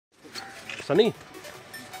Sunny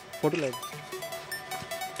photo ले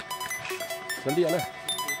जल्दी आना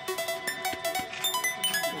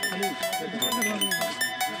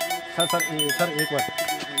सर एक बार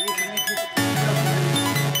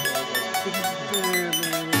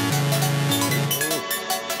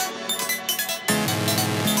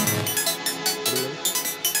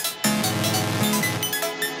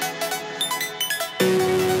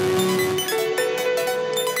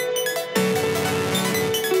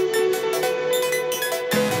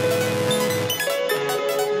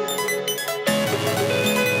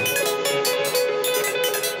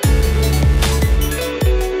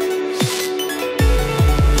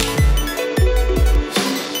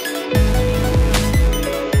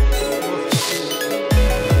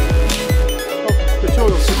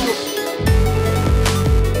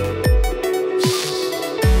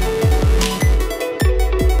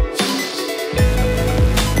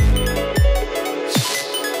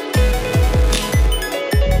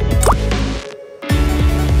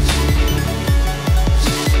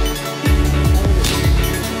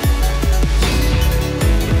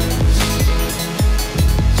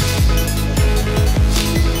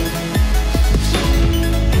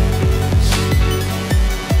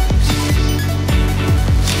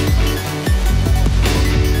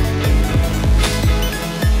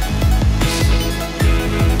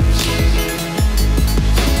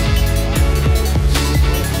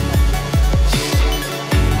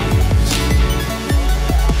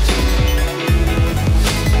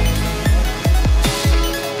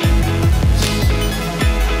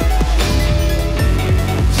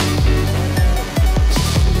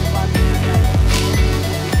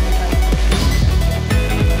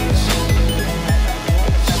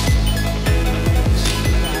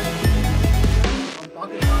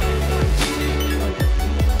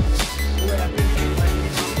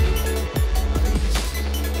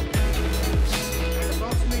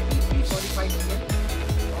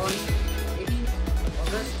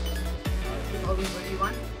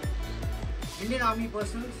Indian Army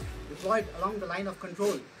personnel deployed along the line of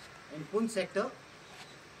control in Poonch sector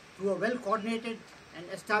through a well-coordinated and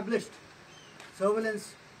established surveillance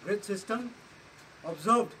grid system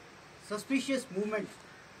observed suspicious movement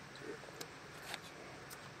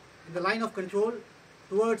in the line of control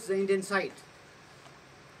towards the Indian side.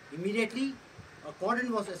 Immediately, a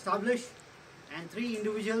cordon was established and 3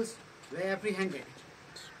 individuals were apprehended.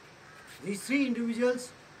 These 3 individuals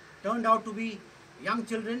turned out to be young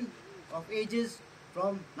children of ages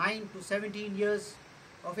from 9 to 17 years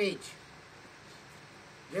of age.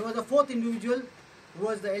 There was a 4th individual who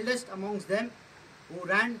was the eldest amongst them, who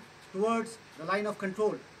ran towards the line of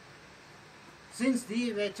control. Since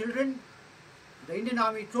these were children, the Indian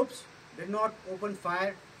Army troops did not open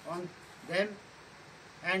fire on them,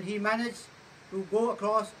 and he managed to go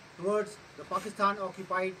across towards the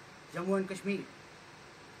Pakistan-occupied Jammu and Kashmir.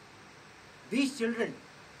 These children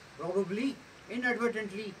probably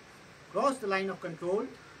inadvertently crossed the line of control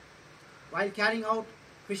while carrying out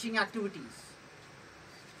fishing activities.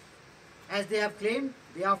 As they have claimed,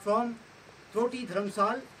 they are from Troti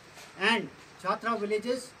Dharamsal and Chhatra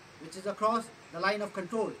villages, which is across the line of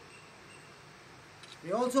control.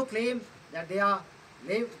 They also claim that they are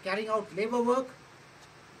carrying out labor work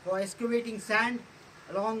for excavating sand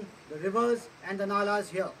along the rivers and the nalas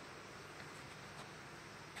here.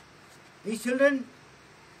 These children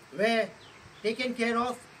were taken care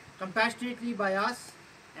of compassionately by us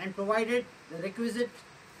and provided the requisite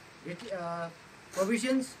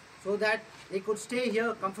provisions so that they could stay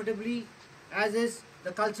here comfortably, as is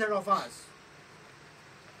the culture of ours.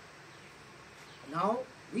 Now,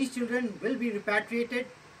 these children will be repatriated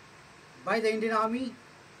by the Indian Army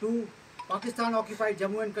to Pakistan-occupied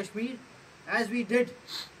Jammu and Kashmir, as we did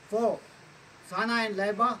for Sana and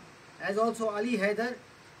Laiba, as also Ali Haider,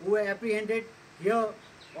 who were apprehended here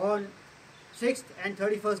on 6th and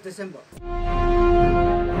 31st December.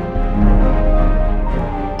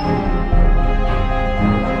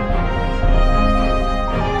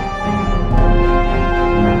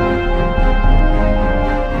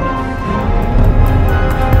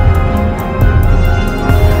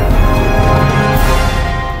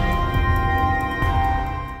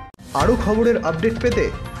 আরো খবরের update পেতে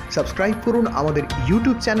subscribe করুন আমাদের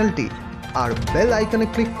YouTube চ্যানেলটি আর bell আইকনে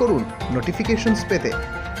click করুন notifications পেতে।